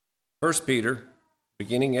1 Peter,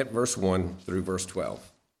 beginning at verse 1 through verse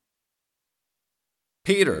 12.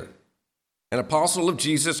 Peter, an apostle of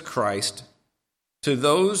Jesus Christ, to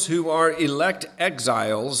those who are elect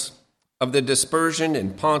exiles of the dispersion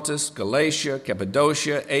in Pontus, Galatia,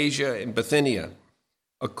 Cappadocia, Asia, and Bithynia,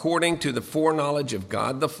 according to the foreknowledge of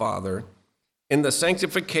God the Father, in the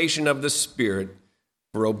sanctification of the Spirit,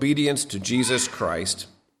 for obedience to Jesus Christ,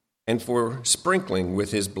 and for sprinkling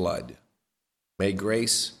with his blood. May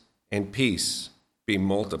grace and peace be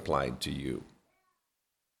multiplied to you.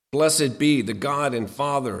 Blessed be the God and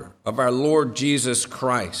Father of our Lord Jesus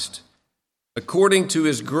Christ. According to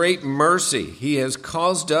his great mercy, he has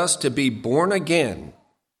caused us to be born again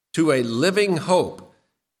to a living hope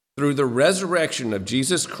through the resurrection of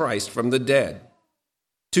Jesus Christ from the dead,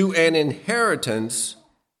 to an inheritance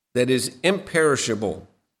that is imperishable,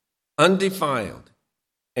 undefiled,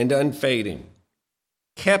 and unfading,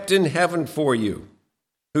 kept in heaven for you,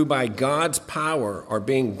 who by God's power are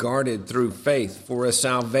being guarded through faith for a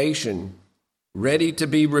salvation ready to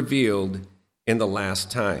be revealed in the last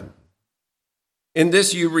time. In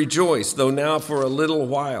this you rejoice, though now for a little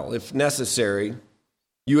while, if necessary,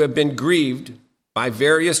 you have been grieved by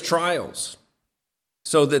various trials,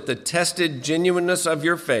 so that the tested genuineness of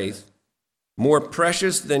your faith, more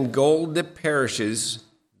precious than gold that perishes,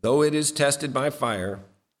 though it is tested by fire,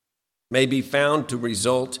 may be found to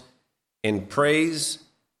result in praise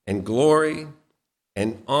and glory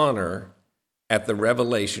and honor at the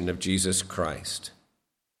revelation of Jesus Christ.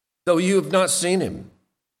 Though you have not seen him,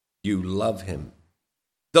 you love him.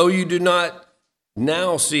 Though you do not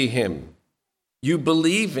now see him, you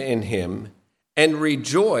believe in him and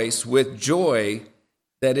rejoice with joy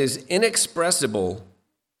that is inexpressible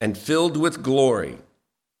and filled with glory,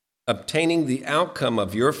 obtaining the outcome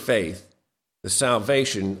of your faith, the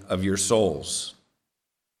salvation of your souls.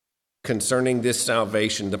 Concerning this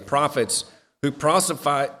salvation, the prophets who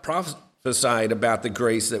prophesied about the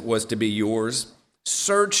grace that was to be yours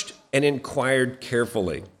searched and inquired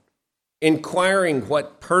carefully, inquiring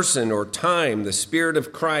what person or time the Spirit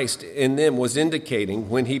of Christ in them was indicating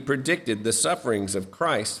when he predicted the sufferings of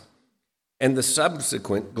Christ and the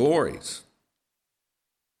subsequent glories.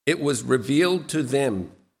 It was revealed to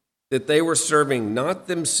them that they were serving not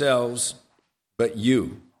themselves, but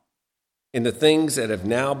you, in the things that have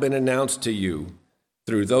now been announced to you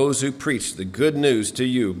through those who preach the good news to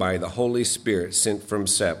you by the Holy Spirit sent from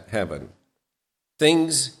heaven,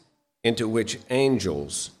 things into which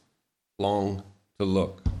angels long to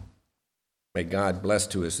look. May God bless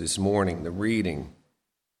to us this morning the reading,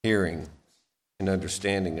 hearing, and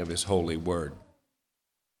understanding of his holy word.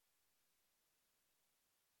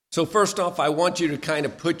 So first off, I want you to kind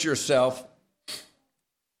of put yourself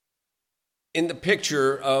in the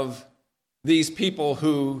picture of these people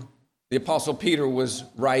who the Apostle Peter was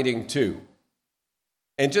writing to.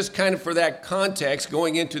 And just kind of for that context,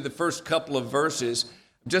 going into the first couple of verses,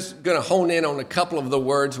 I'm just going to hone in on a couple of the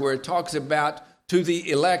words where it talks about to the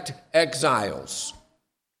elect exiles.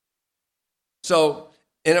 So,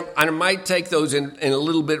 and I might take those in a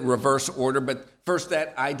little bit reverse order, but first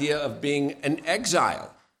that idea of being an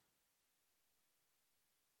exile.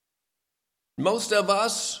 Most of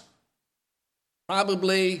us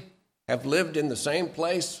probably have lived in the same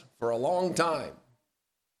place for a long time.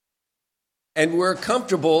 And we're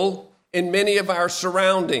comfortable in many of our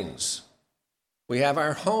surroundings. We have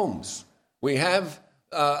our homes. We have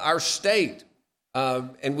our state.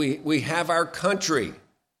 And we have our country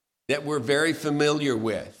that we're very familiar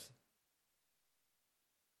with.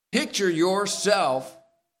 Picture yourself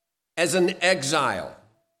as an exile.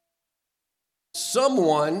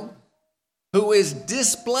 Someone who is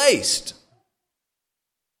displaced.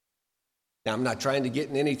 Now, I'm not trying to get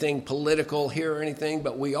in anything political here or anything,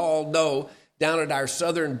 but we all know down at our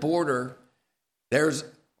southern border, there's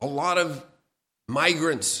a lot of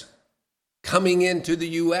migrants coming into the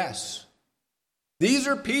U.S. These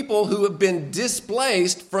are people who have been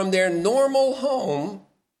displaced from their normal home,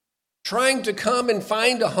 trying to come and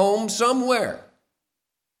find a home somewhere.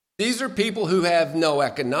 These are people who have no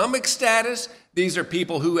economic status. These are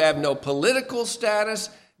people who have no political status.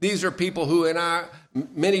 These are people who,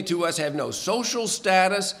 many to us, have no social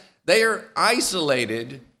status. They are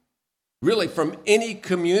isolated, really, from any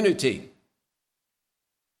community.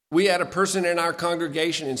 We had a person in our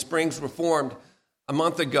congregation in Springs Reformed a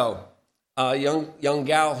month ago, a young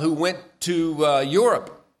gal who went to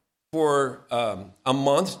Europe for a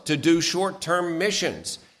month to do short-term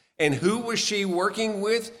missions. And who was she working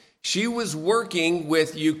with? She was working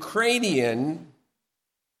with Ukrainian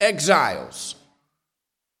exiles.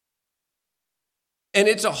 And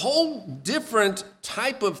it's a whole different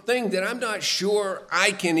type of thing that I'm not sure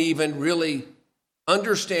I can even really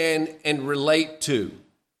understand and relate to.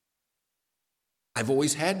 I've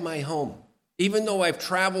always had my home. Even though I've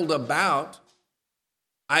traveled about,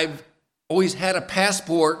 I've always had a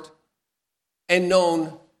passport and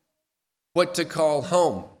known what to call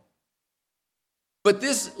home. But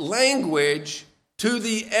this language to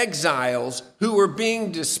the exiles who were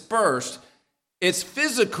being dispersed, it's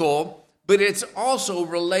physical, but it also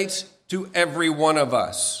relates to every one of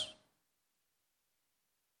us.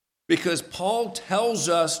 Because Paul tells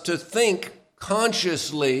us to think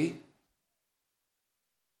consciously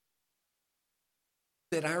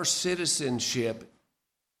that our citizenship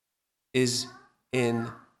is in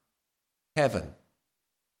heaven.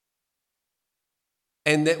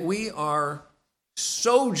 And that we are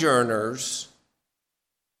sojourners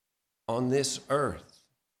on this earth.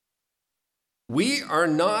 We are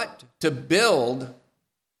not to build.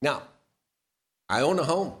 Now, I own a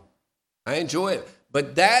home. I enjoy it.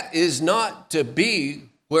 But that is not to be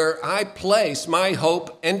where I place my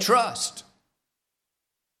hope and trust.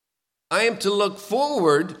 I am to look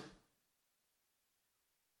forward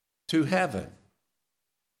to heaven.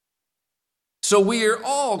 So we are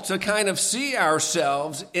all to kind of see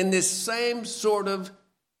ourselves in this same sort of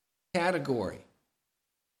category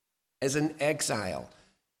as an exile.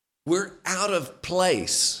 We're out of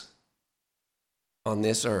place on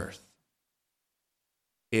this earth.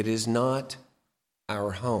 It is not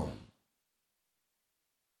our home.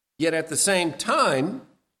 Yet at the same time,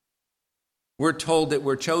 we're told that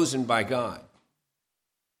we're chosen by God.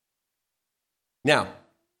 Now,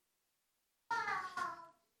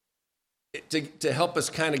 to help us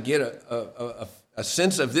kind of get a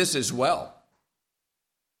sense of this as well,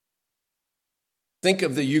 think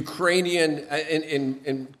of the Ukrainian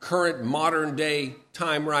in current modern day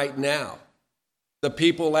time right now, the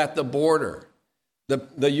people at the border,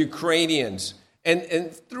 the Ukrainians,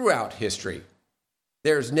 and throughout history,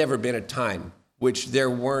 there's never been a time which there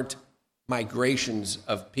weren't migrations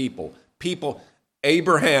of people.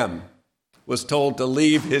 Abraham was told to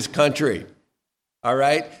leave his country. All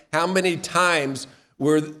right? How many times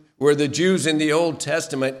were the Jews in the Old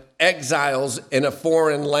Testament exiles in a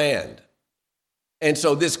foreign land? And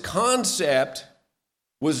so this concept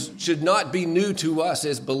should not be new to us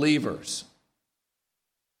as believers.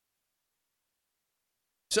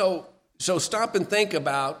 So stop and think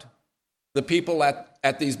about the people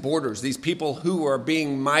at these borders, these people who are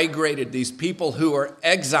being migrated, these people who are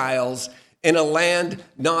exiles in a land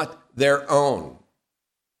not their own.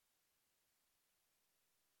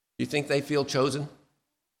 You think they feel chosen?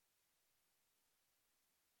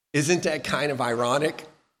 Isn't that kind of ironic?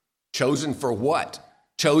 Chosen for what?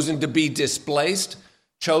 Chosen to be displaced?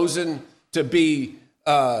 Chosen to be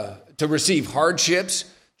to receive hardships?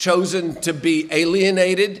 Chosen to be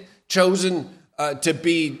alienated? Chosen to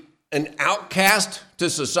be an outcast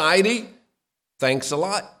to society? Thanks a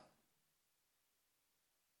lot.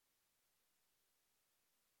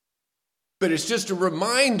 But it's just a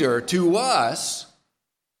reminder to us,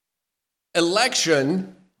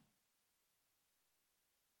 election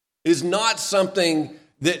is not something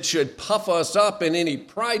that should puff us up in any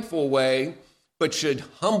prideful way, but should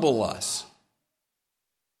humble us.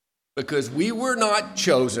 Because we were not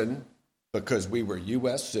chosen because we were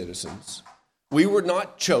U.S. citizens. We were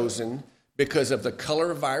not chosen because of the color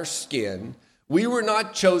of our skin. We were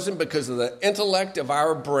not chosen because of the intellect of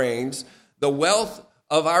our brains, the wealth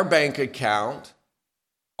of our bank account,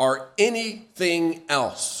 or anything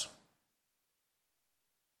else.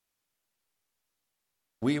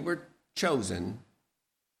 We were chosen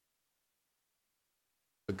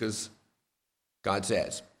because God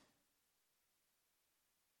says.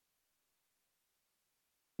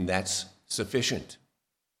 And that's sufficient.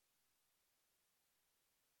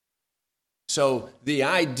 So the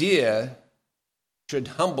idea should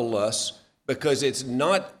humble us because it's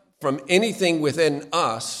not from anything within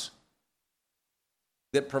us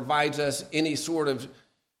that provides us any sort of,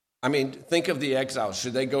 think of the exiles.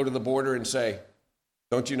 Should they go to the border and say,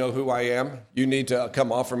 don't you know who I am? You need to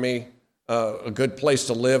come offer me a good place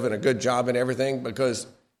to live and a good job and everything? Because,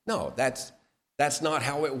 no, that's not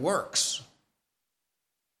how it works.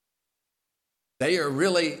 They are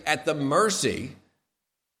really at the mercy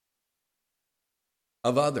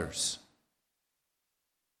of others.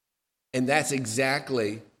 And that's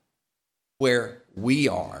exactly where we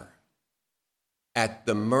are, at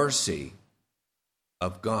the mercy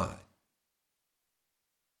of God.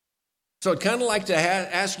 So I'd kind of like to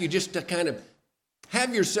ask you just to kind of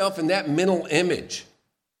have yourself in that mental image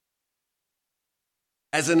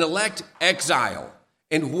as an elect exile,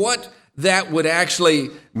 and what that would actually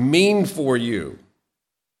mean for you.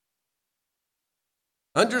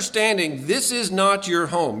 Understanding this is not your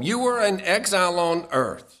home. You are an exile on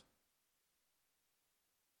earth.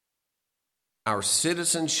 Our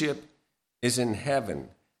citizenship is in heaven,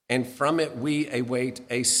 and from it we await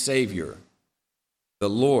a Savior, the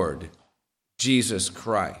Lord Jesus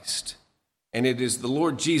Christ. And it is the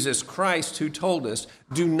Lord Jesus Christ who told us,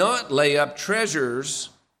 do not lay up treasures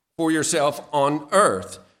for yourself on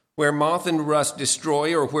earth, where moth and rust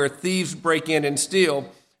destroy, or where thieves break in and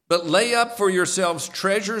steal, but lay up for yourselves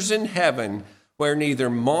treasures in heaven, where neither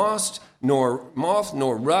moth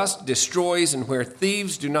nor rust destroys, and where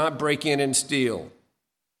thieves do not break in and steal.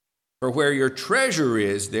 For where your treasure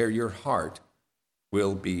is, there your heart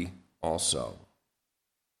will be also.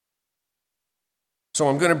 So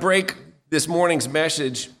I'm going to break this morning's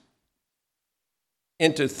message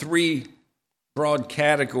into three broad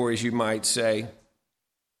categories, you might say,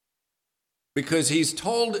 because he's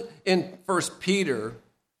told in 1 Peter,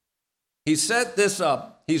 he set this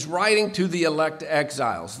up. He's writing to the elect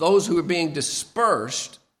exiles, those who are being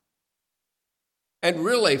dispersed and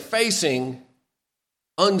really facing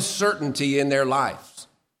uncertainty in their lives.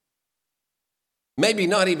 Maybe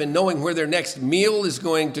not even knowing where their next meal is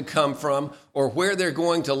going to come from or where they're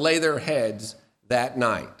going to lay their heads that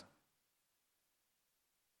night.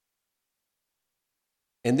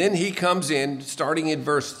 And then he comes in, starting in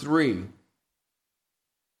verse 3,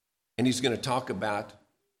 and he's going to talk about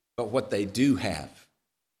what they do have,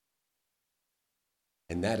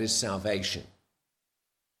 and that is salvation.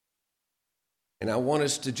 And I want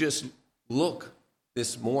us to just look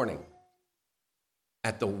this morning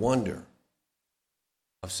at the wonder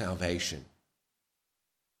of salvation.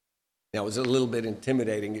 Now, it was a little bit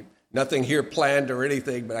intimidating. Nothing here planned or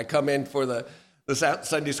anything, but I come in for the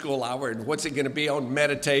Sunday school hour, and what's it going to be on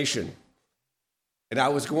meditation? And I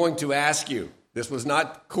was going to ask you, this was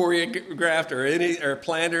not choreographed or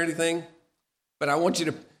planned or anything, but I want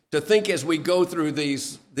you to think as we go through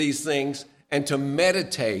these things and to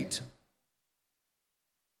meditate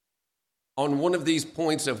on one of these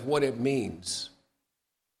points of what it means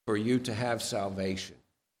for you to have salvation.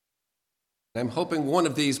 And I'm hoping one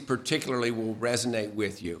of these particularly will resonate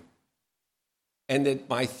with you. And that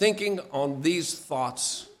by thinking on these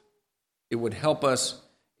thoughts, it would help us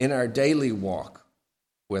in our daily walk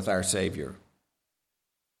with our Savior.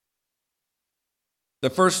 The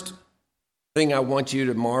first thing I want you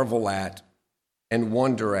to marvel at and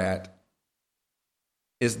wonder at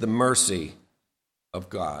is the mercy of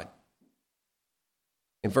God.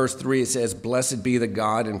 In verse 3, it says, "Blessed be the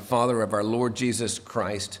God and Father of our Lord Jesus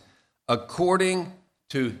Christ, according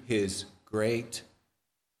to his great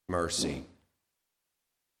mercy.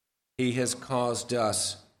 He has caused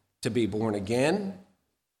us to be born again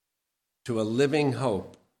to a living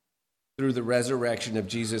hope through the resurrection of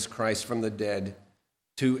Jesus Christ from the dead,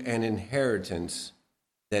 to an inheritance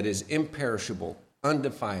that is imperishable,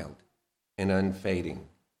 undefiled, and unfading,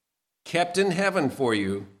 kept in heaven for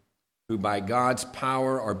you, who by God's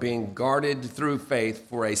power are being guarded through faith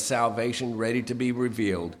for a salvation ready to be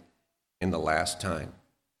revealed in the last time."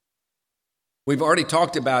 We've already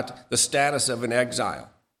talked about the status of an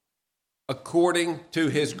exile. According to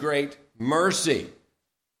his great mercy,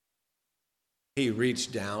 he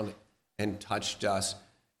reached down and touched us,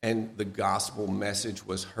 and the gospel message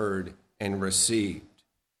was heard and received.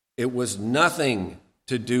 It was nothing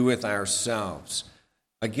to do with ourselves.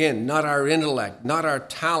 Again, not our intellect, not our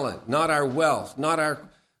talent, not our wealth, not our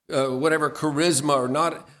whatever charisma, or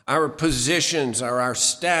not our positions or our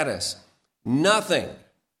status. Nothing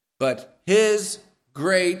but his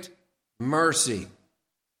great mercy.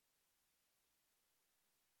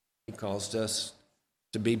 He caused us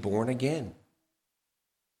to be born again,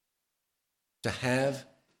 to have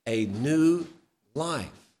a new life.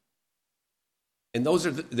 And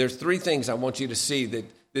there's three things I want you to see that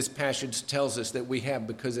this passage tells us that we have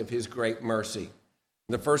because of his great mercy.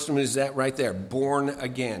 The first one is that right there, born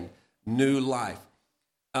again, new life,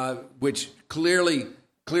 which clearly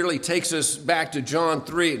takes us back to John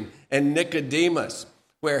 3 and Nicodemus,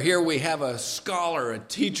 where here we have a scholar, a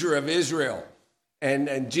teacher of Israel,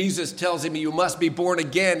 and Jesus tells him, you must be born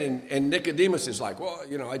again, and Nicodemus is like, well,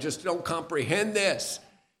 I just don't comprehend this.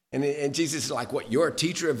 And Jesus is like, what, you're a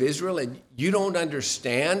teacher of Israel and you don't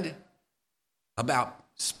understand about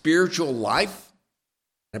spiritual life,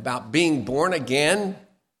 about being born again,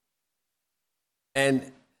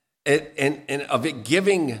 and of it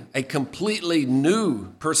giving a completely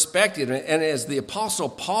new perspective. And as the Apostle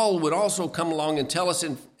Paul would also come along and tell us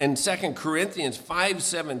in 2 Corinthians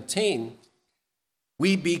 5:17,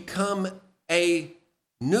 we become a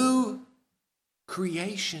new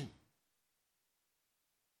creation.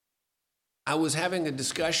 I was having a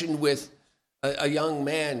discussion with a young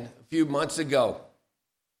man a few months ago,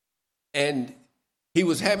 and he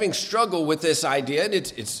was having struggle with this idea, and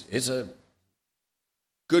it's a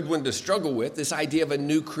good one to struggle with, this idea of a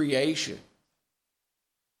new creation.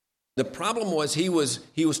 The problem was he was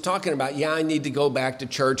talking about, I need to go back to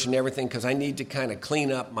church and everything because I need to kind of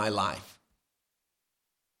clean up my life.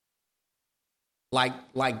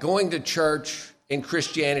 Like going to church in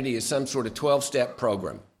Christianity is some sort of 12-step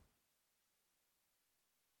program.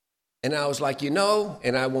 And I was like, and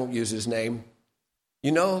I won't use his name,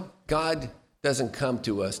 God doesn't come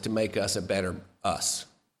to us to make us a better us.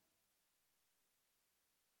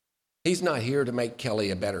 He's not here to make Kelly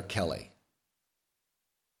a better Kelly.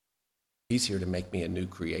 He's here to make me a new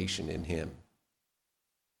creation in him.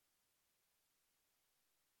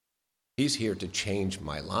 He's here to change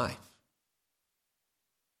my life.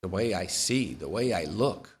 The way I see, the way I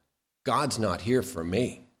look. God's not here for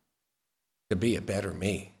me to be a better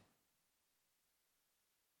me.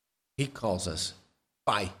 He calls us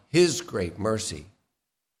by his great mercy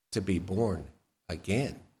to be born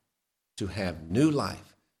again, to have new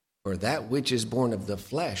life. For that which is born of the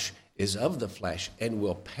flesh is of the flesh and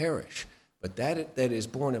will perish. But that is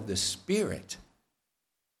born of the Spirit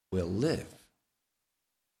will live.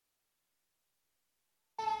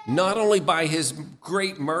 Not only by his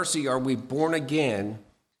great mercy are we born again,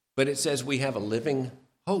 but it says we have a living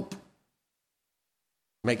hope.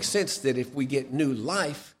 Makes sense that if we get new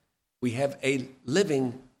life, we have a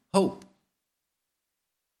living hope.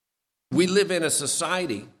 We live in a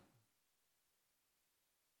society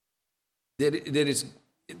that is,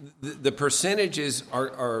 the percentages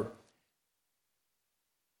are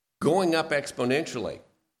going up exponentially.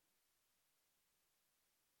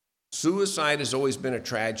 Suicide has always been a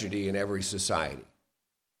tragedy in every society.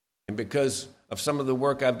 And because of some of the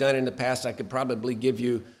work I've done in the past, I could probably give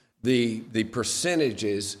you the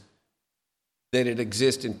percentages that it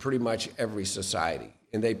exists in pretty much every society.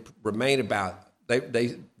 And they remain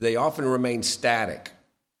they often remain static.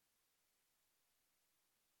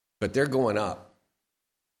 But they're going up.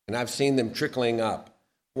 And I've seen them trickling up.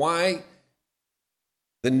 Why?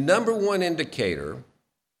 The number one indicator,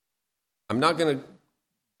 I'm not going to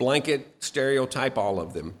blanket stereotype all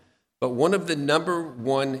of them, but one of the number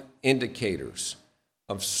one indicators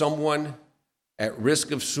of someone at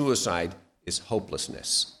risk of suicide is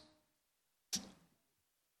hopelessness.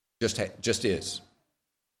 Just is.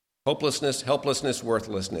 Hopelessness, helplessness,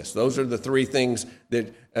 worthlessness. Those are the three things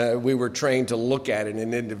that we were trained to look at in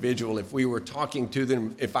an individual. If we were talking to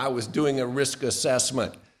them, if I was doing a risk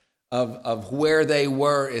assessment of where they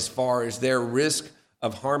were as far as their risk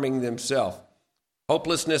of harming themselves.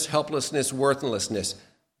 Hopelessness, helplessness, worthlessness.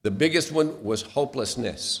 The biggest one was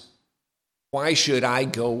hopelessness. Why should I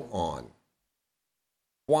go on?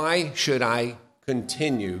 Why should I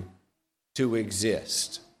continue to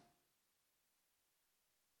exist?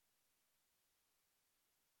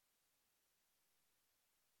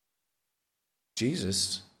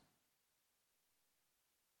 Jesus,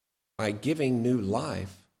 by giving new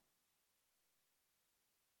life,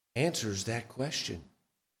 answers that question.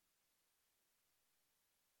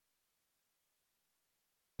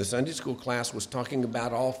 The Sunday school class was talking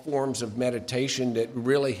about all forms of meditation that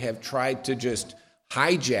really have tried to just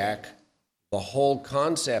hijack the whole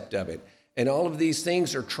concept of it. And all of these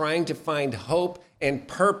things are trying to find hope and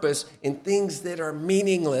purpose in things that are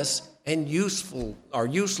meaningless and useful or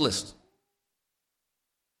useless.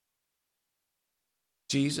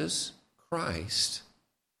 Jesus Christ,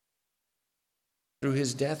 through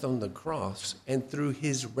his death on the cross and through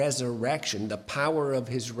his resurrection, the power of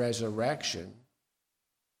his resurrection,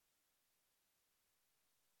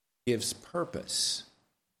 gives purpose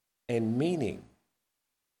and meaning.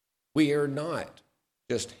 We are not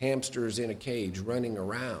just hamsters in a cage running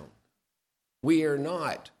around. We are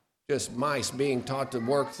not just mice being taught to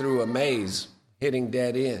work through a maze, hitting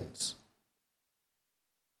dead ends.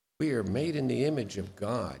 We are made in the image of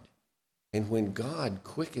God. And when God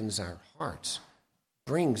quickens our hearts,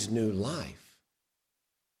 brings new life,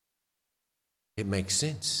 it makes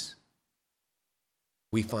sense.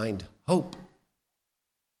 We find hope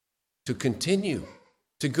to continue,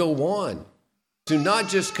 to go on, to not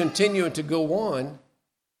just continue and to go on,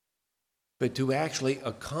 but to actually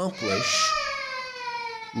accomplish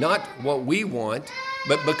not what we want,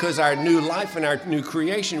 but because our new life and our new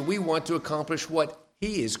creation, we want to accomplish what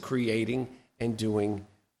he is creating and doing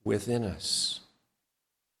within us.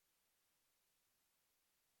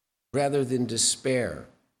 Rather than despair,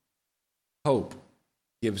 hope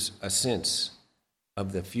gives a sense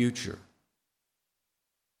of the future.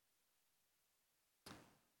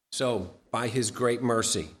 So, by his great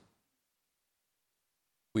mercy,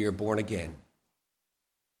 we are born again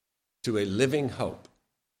to a living hope.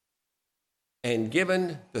 And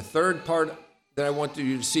given the third part that I want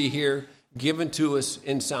you to see here, given to us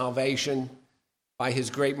in salvation by his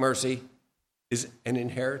great mercy, is an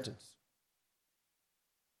inheritance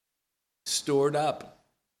stored up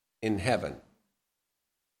in heaven.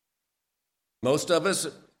 Most of us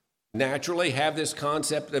naturally have this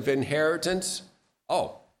concept of inheritance.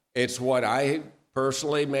 Oh, it's what I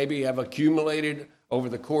personally maybe have accumulated over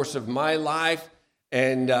the course of my life,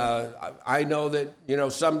 and I know that,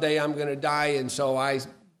 someday I'm going to die, and so I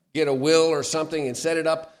get a will or something and set it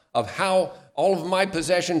up of how all of my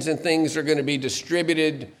possessions and things are going to be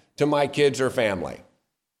distributed to my kids or family.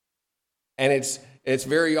 And it's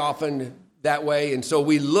very often that way, and so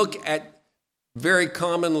we look at very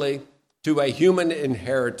commonly to a human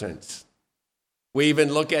inheritance. We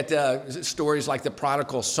even look at stories like the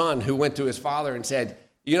prodigal son who went to his father and said,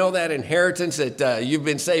 that inheritance that you've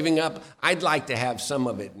been saving up, I'd like to have some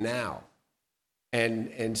of it now.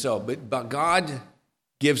 But God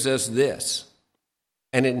gives us this,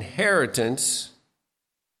 an inheritance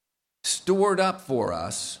stored up for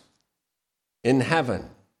us in heaven.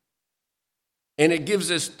 And it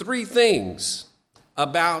gives us three things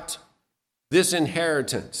about this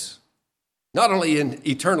inheritance. Not only in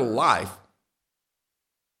eternal life,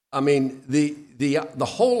 the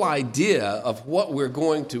whole idea of what we're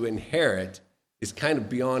going to inherit is kind of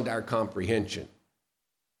beyond our comprehension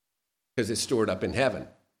because it's stored up in heaven.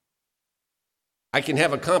 I can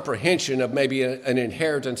have a comprehension of maybe an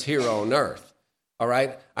inheritance here on earth, all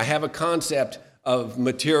right? I have a concept of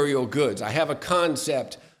material goods. I have a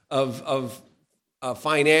concept of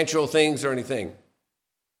financial things or anything.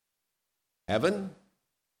 Heaven?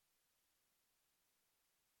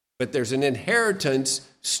 But there's an inheritance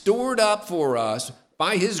stored up for us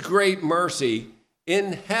by his great mercy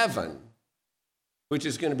in heaven, which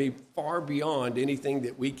is going to be far beyond anything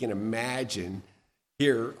that we can imagine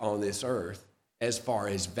here on this earth as far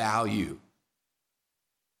as value.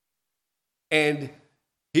 And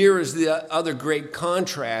here is the other great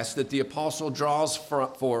contrast that the apostle draws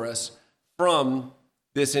for us from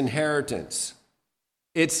this inheritance.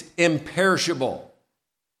 It's imperishable.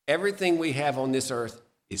 Everything we have on this earth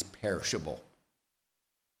is perishable.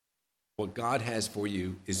 What God has for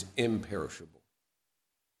you is imperishable.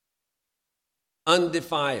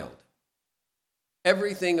 Undefiled.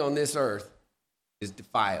 Everything on this earth is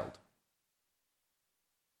defiled.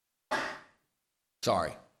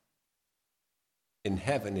 Sorry. In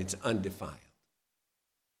heaven, it's undefiled.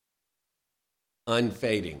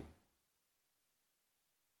 Unfading.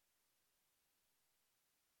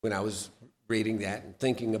 When I was reading that and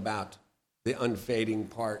thinking about the unfading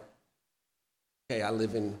part, okay, I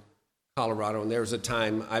live in Colorado, and there was a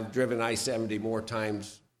time I've driven I-70 more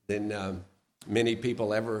times than many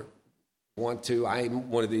people ever want to. I'm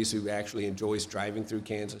one of these who actually enjoys driving through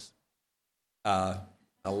Kansas. I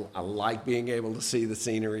like being able to see the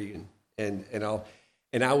scenery and all.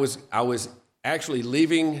 And I was actually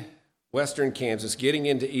leaving western Kansas, getting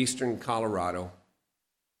into eastern Colorado,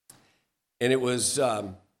 and it was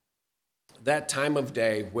that time of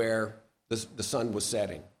day where the sun was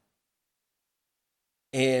setting.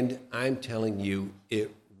 And I'm telling you,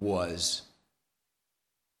 it was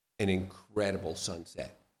an incredible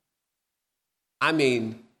sunset.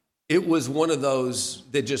 It was one of those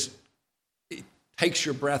that just takes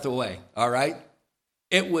your breath away, all right?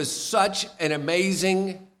 It was such an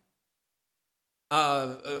amazing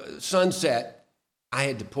sunset, I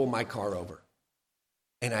had to pull my car over.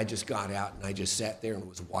 And I just got out and I just sat there and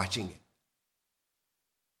was watching it.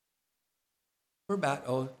 For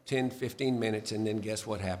about 10, 15 minutes, and then guess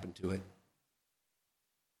what happened to it?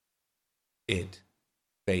 It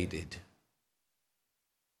faded.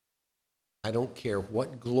 I don't care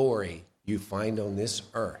what glory you find on this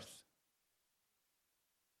earth.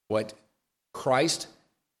 What Christ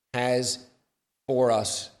has for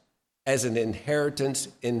us as an inheritance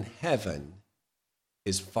in heaven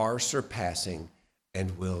is far surpassing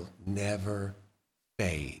and will never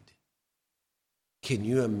fade. Can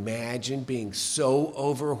you imagine being so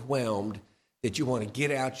overwhelmed that you want to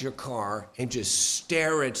get out your car and just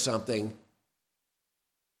stare at something,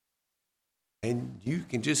 and you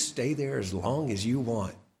can just stay there as long as you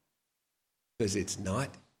want because it's not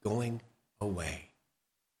going away?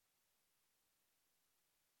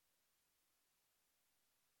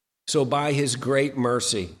 So by his great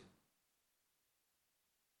mercy,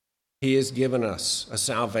 he has given us a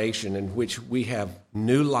salvation in which we have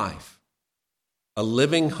new life, a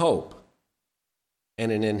living hope,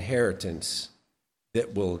 and an inheritance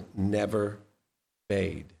that will never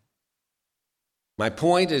fade. My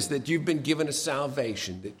point is that you've been given a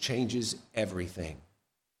salvation that changes everything.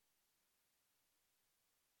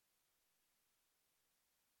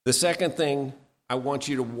 The second thing I want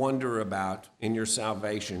you to wonder about in your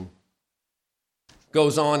salvation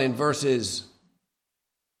goes on in verses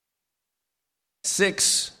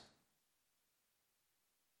 6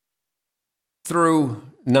 through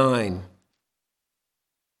 9.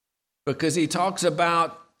 Because he talks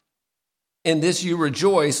about, in this you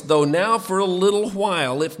rejoice, though now for a little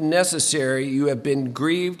while, if necessary, you have been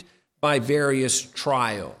grieved by various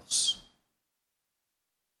trials.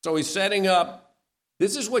 So he's setting up,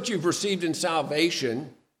 this is what you've received in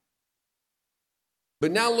salvation, but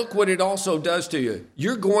now look what it also does to you.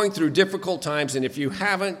 You're going through difficult times, and if you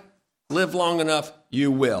haven't lived long enough,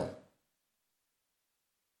 you will.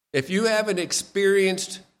 If you haven't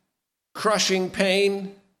experienced crushing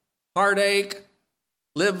pain, heartache,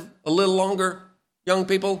 live a little longer, young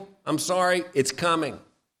people, I'm sorry, it's coming.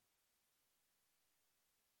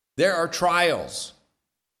 There are trials.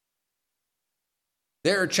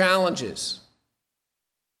 There are challenges.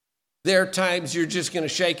 There are times you're just going to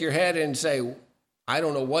shake your head and say, I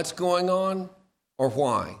don't know what's going on or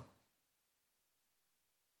why.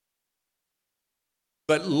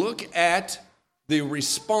 But look at the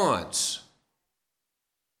response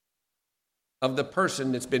of the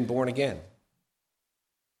person that's been born again.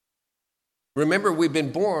 Remember, we've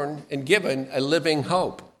been born and given a living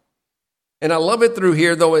hope. And I love it through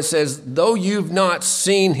here, though it says, though you've not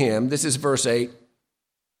seen him, this is verse 8,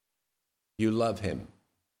 you love him.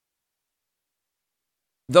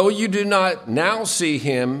 Though you do not now see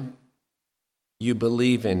him, you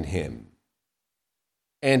believe in him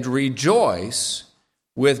and rejoice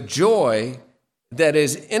with joy that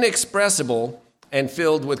is inexpressible and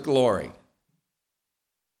filled with glory.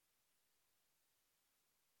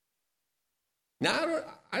 Now,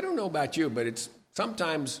 I don't know about you, but it's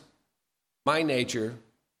sometimes my nature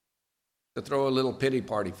to throw a little pity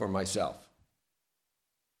party for myself.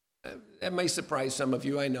 That may surprise some of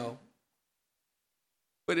you, I know.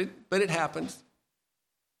 But it happens.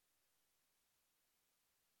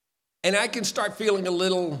 And I can start feeling a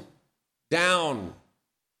little down.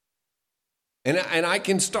 And I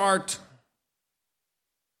can start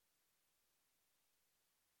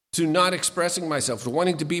to not expressing myself, to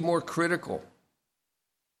wanting to be more critical.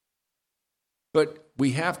 But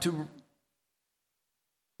we have to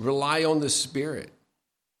rely on the Spirit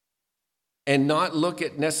and not look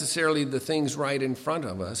at necessarily the things right in front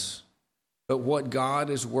of us, but what God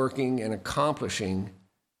is working and accomplishing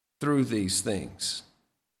through these things.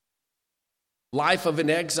 Life of an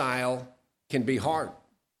exile can be hard.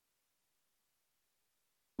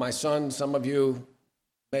 My son, some of you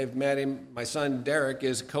may have met him, my son Derek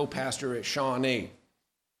is co-pastor at Shawnee,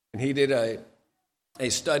 and he did a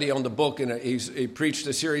study on the book, and he preached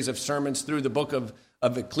a series of sermons through the book of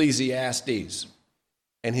Ecclesiastes.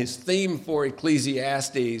 And his theme for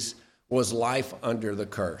Ecclesiastes was life under the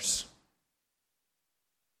curse.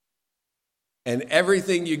 And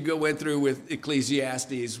everything you went through with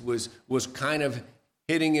Ecclesiastes was kind of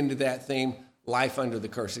hitting into that theme, life under the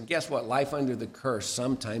curse. And guess what? Life under the curse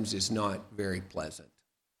sometimes is not very pleasant.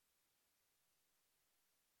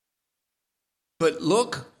 But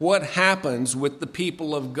look what happens with the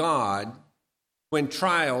people of God when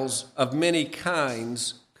trials of many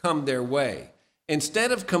kinds come their way.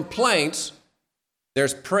 Instead of complaints,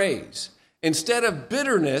 there's praise. Instead of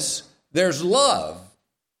bitterness, there's love.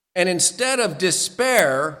 And instead of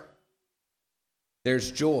despair,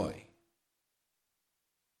 there's joy.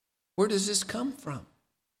 Where does this come from?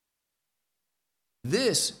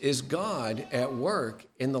 This is God at work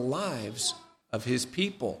in the lives of his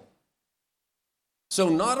people. So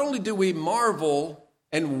not only do we marvel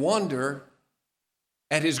and wonder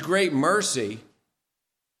at his great mercy,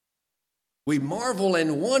 we marvel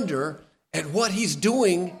and wonder at what he's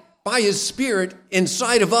doing by his Spirit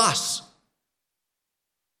inside of us,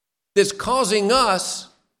 that's causing us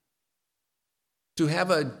to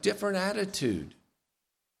have a different attitude,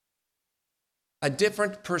 a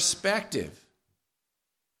different perspective,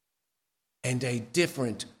 and a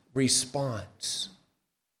different response.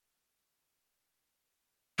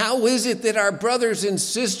 How is it that our brothers and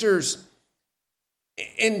sisters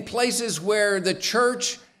in places where the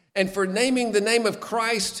church, and for naming the name of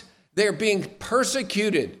Christ, they're being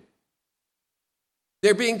persecuted,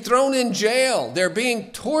 they're being thrown in jail, they're being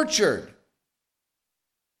tortured?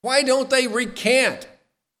 Why don't they recant?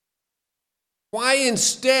 Why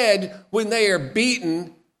instead, when they are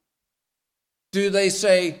beaten, do they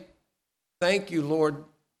say, thank you, Lord,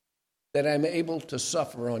 that I'm able to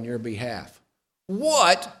suffer on your behalf?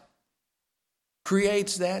 What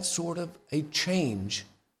creates that sort of a change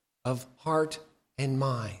of heart and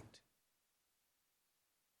mind.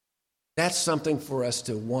 That's something for us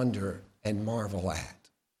to wonder and marvel at,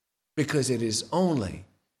 because it is only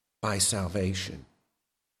by salvation.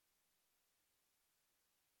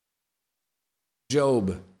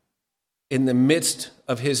 Job, in the midst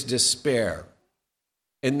of his despair,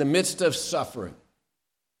 in the midst of suffering,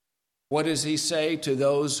 what does he say to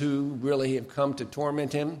those who really have come to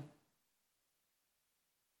torment him?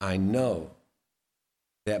 I know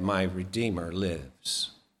that my Redeemer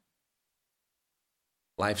lives.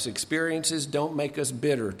 Life's experiences don't make us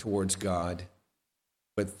bitter towards God,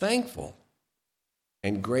 but thankful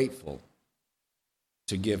and grateful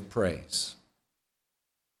to give praise.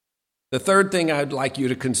 The third thing I'd like you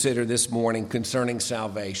to consider this morning concerning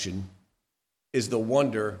salvation is the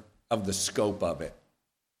wonder of the scope of it.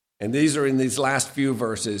 And these are in these last few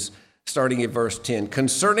verses, starting at verse 10.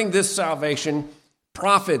 Concerning this salvation,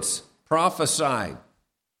 prophets prophesied,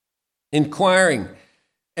 inquiring,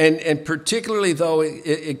 and particularly though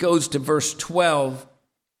it goes to verse 12,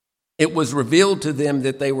 it was revealed to them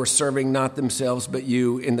that they were serving not themselves but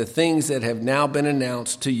you in the things that have now been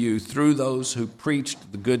announced to you through those who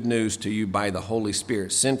preached the good news to you by the Holy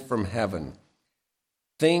Spirit sent from heaven,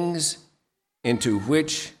 things into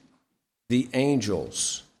which the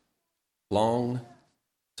angels long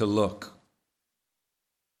to look.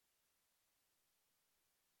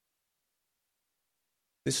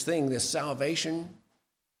 This thing, this salvation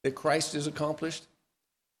that Christ has accomplished,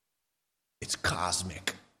 it's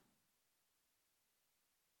cosmic.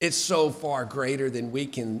 It's so far greater than we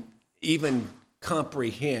can even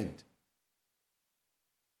comprehend.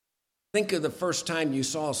 Think of the first time you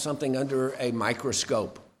saw something under a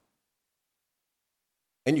microscope.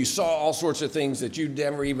 And you saw all sorts of things that you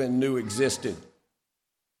never even knew existed.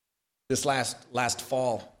 This last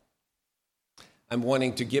fall, I'm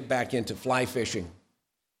wanting to get back into fly fishing.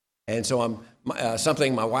 And so I'm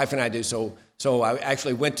something my wife and I do. So I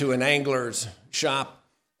actually went to an angler's shop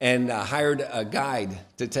and hired a guide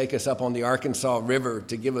to take us up on the Arkansas River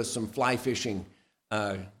to give us some fly fishing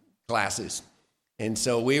classes. And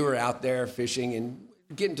so we were out there fishing and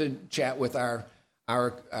getting to chat with our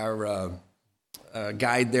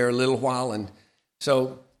guide there a little while. And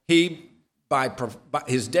so he, by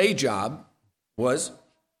his day job,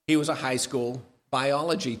 he was a high school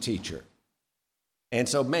biology teacher. And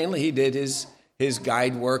so mainly he did his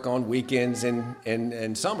guide work on weekends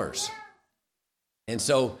and summers. And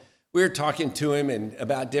so we were talking to him and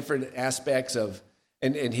about different aspects of,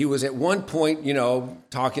 and he was at one point,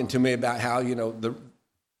 talking to me about how, the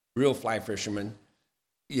real fly fishermen,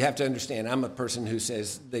 you have to understand, I'm a person who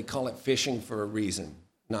says they call it fishing for a reason,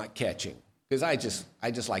 not catching. Because I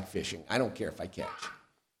just like fishing. I don't care if I catch.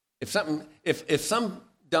 If some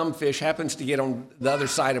dumb fish happens to get on the other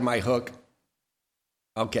side of my hook,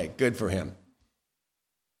 okay, good for him.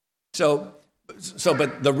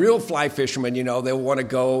 But the real fly fishermen, they'll want to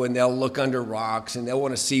go and they'll look under rocks and they'll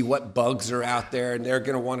want to see what bugs are out there, and they're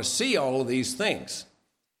going to want to see all of these things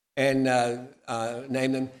and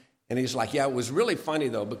name them. And he's like, yeah, it was really funny,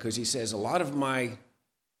 though, because he says a lot of my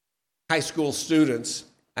high school students,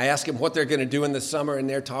 I ask them what they're going to do in the summer, and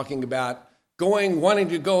they're talking about wanting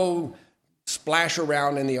to go splash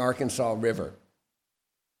around in the Arkansas River.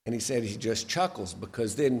 And he said he just chuckles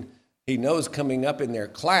because then he knows coming up in their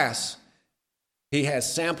class, he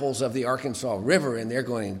has samples of the Arkansas River, and they're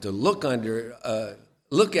going to look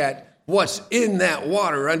at what's in that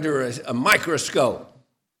water under a microscope.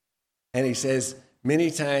 And he says,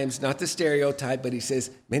 many times, not the stereotype, but he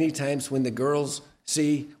says, many times when the girls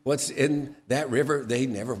see what's in that river, they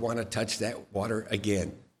never want to touch that water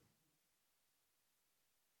again.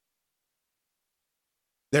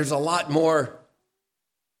 There's a lot more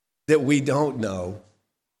that we don't know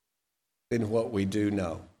than what we do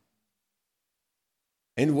know.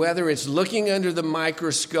 And whether it's looking under the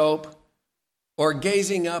microscope or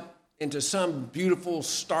gazing up into some beautiful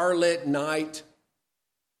starlit night,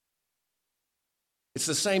 it's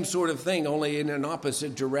the same sort of thing, only in an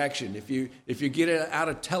opposite direction. If you get it out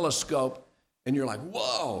a telescope and you're like,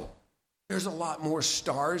 whoa, there's a lot more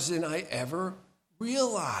stars than I ever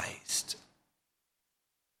realized.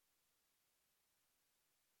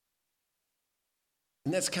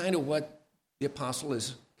 And that's kind of what the apostle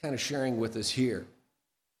is kind of sharing with us here.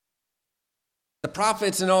 The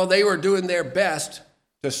prophets and all, they were doing their best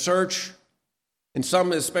to search, and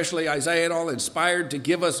some, especially Isaiah and all, inspired to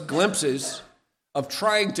give us glimpses of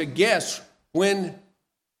trying to guess when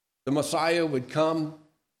the Messiah would come.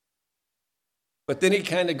 But then he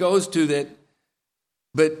kind of goes to that,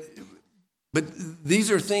 but these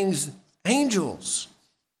are things angels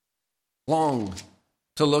long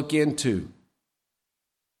to look into.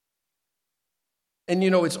 And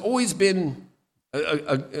it's always been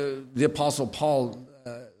the Apostle Paul.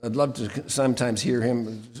 I'd love to sometimes hear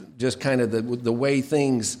him just kind of the way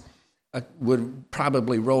things would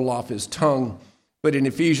probably roll off his tongue. But in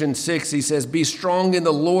Ephesians 6, he says, "Be strong in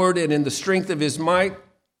the Lord and in the strength of his might.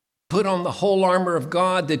 Put on the whole armor of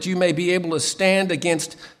God that you may be able to stand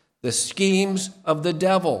against the schemes of the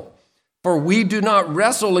devil. For we do not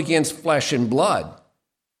wrestle against flesh and blood,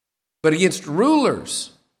 but against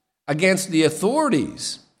rulers, against the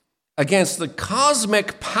authorities, against the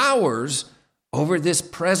cosmic powers over this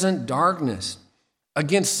present darkness,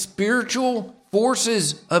 against spiritual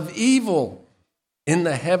forces of evil in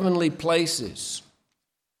the heavenly places."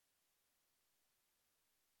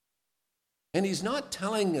 And he's not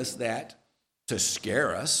telling us that to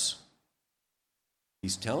scare us.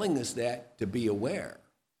 He's telling us that to be aware.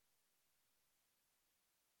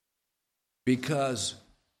 Because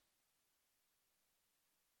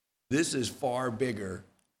this is far bigger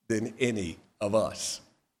than any of us,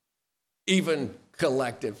 even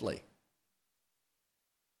collectively.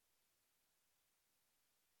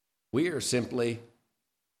 We are simply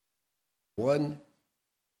one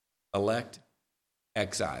elect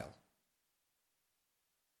exile.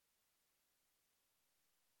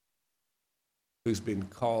 Who's been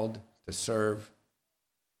called to serve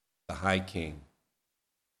the High King,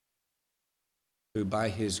 who by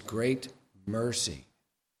his great mercy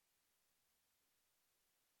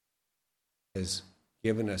has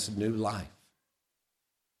given us new life,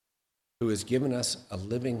 who has given us a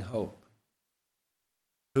living hope,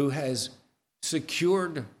 who has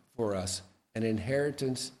secured for us an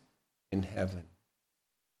inheritance in heaven.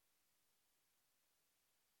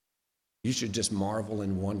 You should just marvel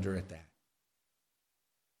and wonder at that.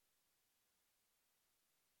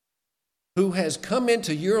 Who has come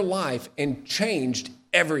into your life and changed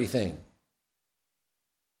everything.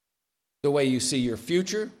 The way you see your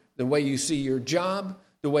future, the way you see your job,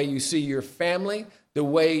 the way you see your family, the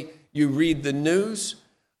way you read the news,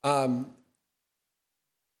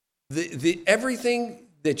 everything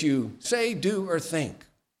that you say, do, or think.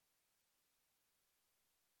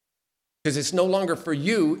 Because it's no longer for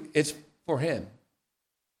you, it's for him.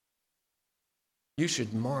 You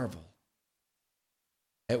should marvel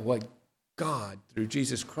at what God, through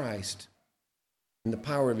Jesus Christ, and the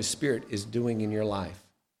power of his Spirit is doing in your life.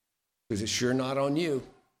 Because it's sure not on you.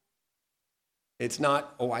 It's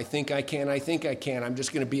not, I think I can, I'm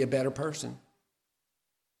just going to be a better person.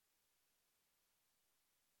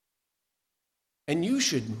 And you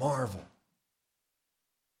should marvel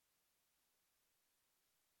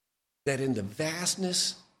that in the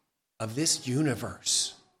vastness of this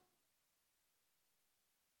universe,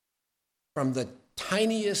 from the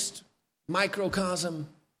tiniest microcosm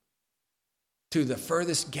to the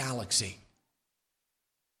furthest galaxy,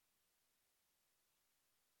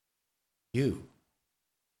 you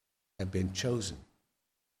have been chosen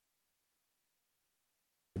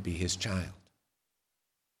to be his child.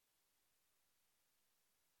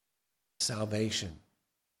 Salvation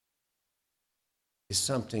is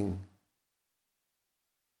something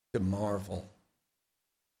to marvel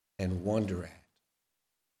and wonder at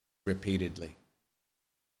repeatedly.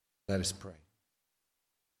 Let us pray.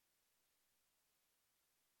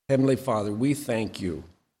 Heavenly Father, we thank you.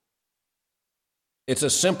 It's a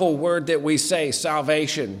simple word that we say,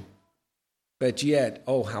 salvation, but yet,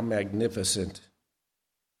 how magnificent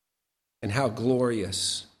and how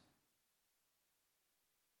glorious.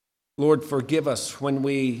 Lord, forgive us when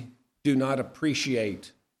we do not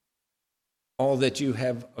appreciate all that you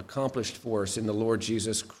have accomplished for us in the Lord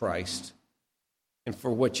Jesus Christ and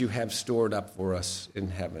for what you have stored up for us in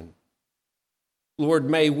heaven. Lord,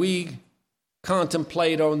 may we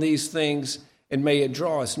contemplate on these things and may it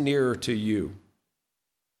draw us nearer to you.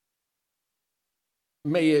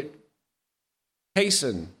 May it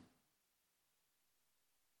hasten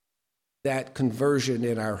that conversion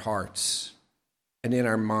in our hearts and in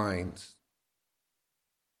our minds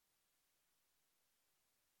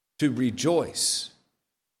to rejoice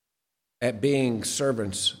at being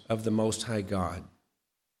servants of the Most High God.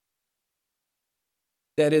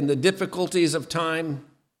 That in the difficulties of time,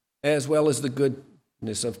 as well as the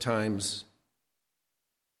goodness of times,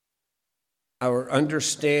 our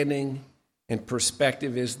understanding and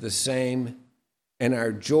perspective is the same, and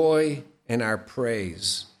our joy and our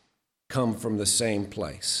praise come from the same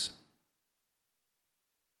place.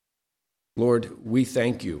 Lord, we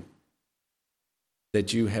thank you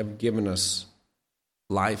that you have given us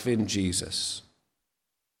life in Jesus.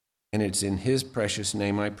 And it's in his precious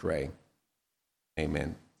name I pray.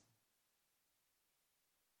 Amen.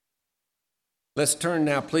 Let's turn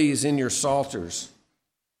now, please, in your Psalters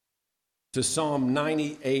to Psalm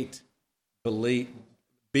 98B.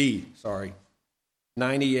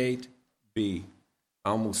 98B. I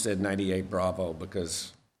almost said 98 Bravo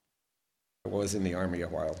because I was in the Army a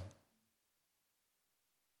while.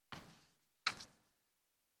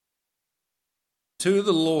 To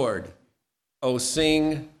the Lord, O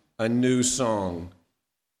sing a new song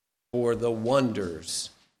for the wonders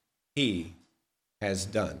he has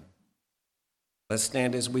done. Let's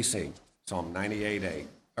stand as we sing Psalm 98A,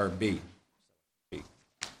 or B.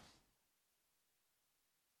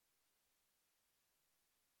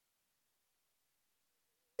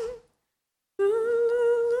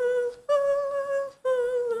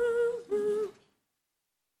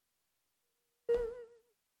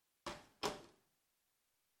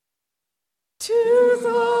 To the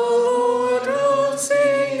Lord I'll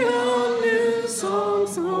sing a new song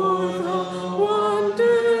for the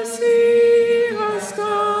wonders he has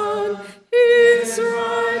done. His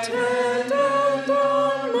right hand and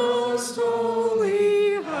arm most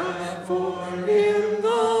holy have for him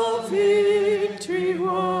the victory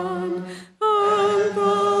won. And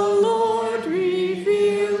the Lord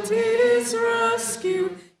revealed his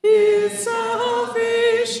rescue, his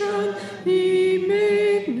salvation he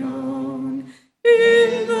made known.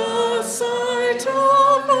 In the sight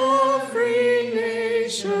of every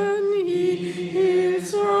nation,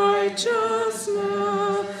 his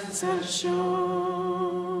righteousness has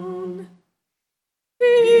shown.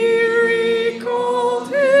 He recalled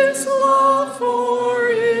his love for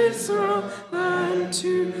Israel, and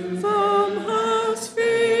to them has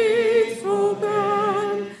faithful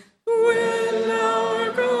been. When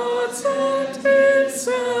our God sent his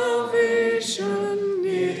salvation,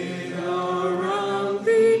 it around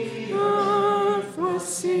the earth was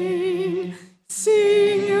seen.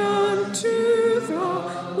 Sing unto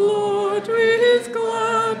the Lord with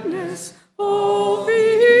gladness, all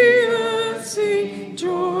the earth sing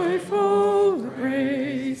joyful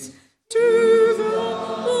praise. To the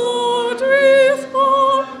Lord with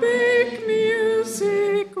harp make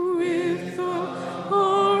music, with the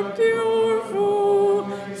harp your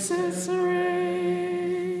voices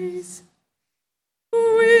raise.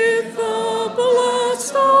 With the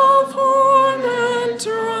blast of horn and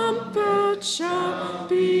trumpet shout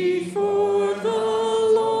before the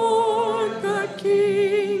Lord the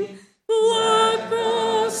King. Let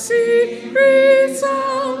the sea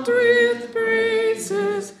resound with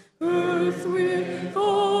praises, earth with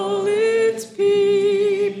all its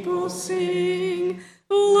people sing.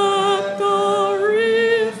 Let the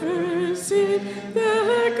rivers in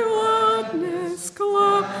their gladness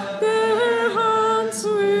clap their hands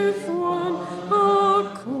with one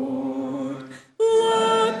accord.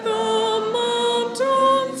 Let the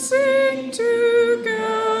mountains sing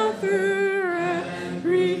together and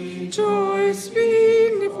rejoice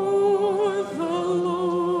before the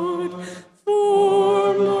Lord.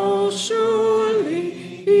 For most surely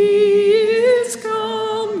he is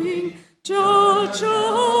coming, judge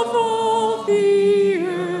of all the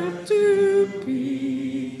earth to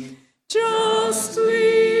be.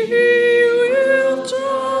 Justly he will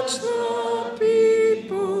judge the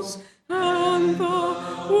peoples and the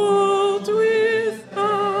world with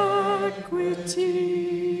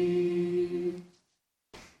equity.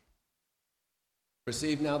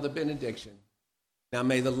 Receive now the benediction. Now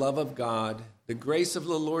may the love of God, the grace of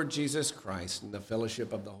the Lord Jesus Christ, and the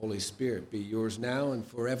fellowship of the Holy Spirit be yours now and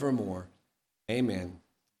forevermore. Amen.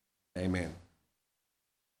 Amen.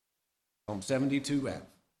 Psalm 72F.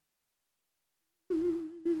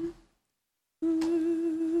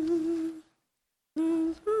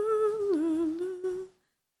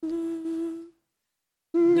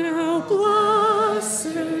 Now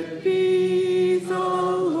blessed be the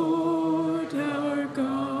Lord our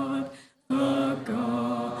God, the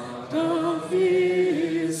God of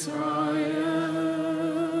Israel.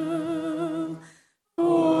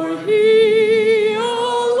 For he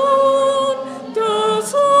alone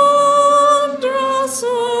does wondrous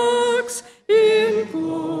works, in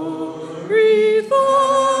glory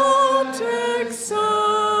that excel.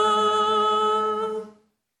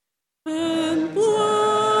 And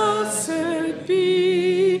blessed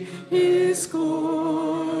be his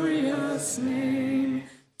glorious name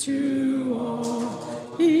to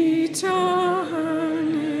all eternity.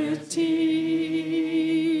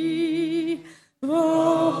 The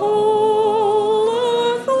whole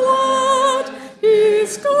earth let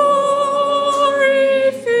his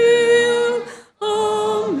glory fill.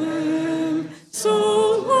 Amen. So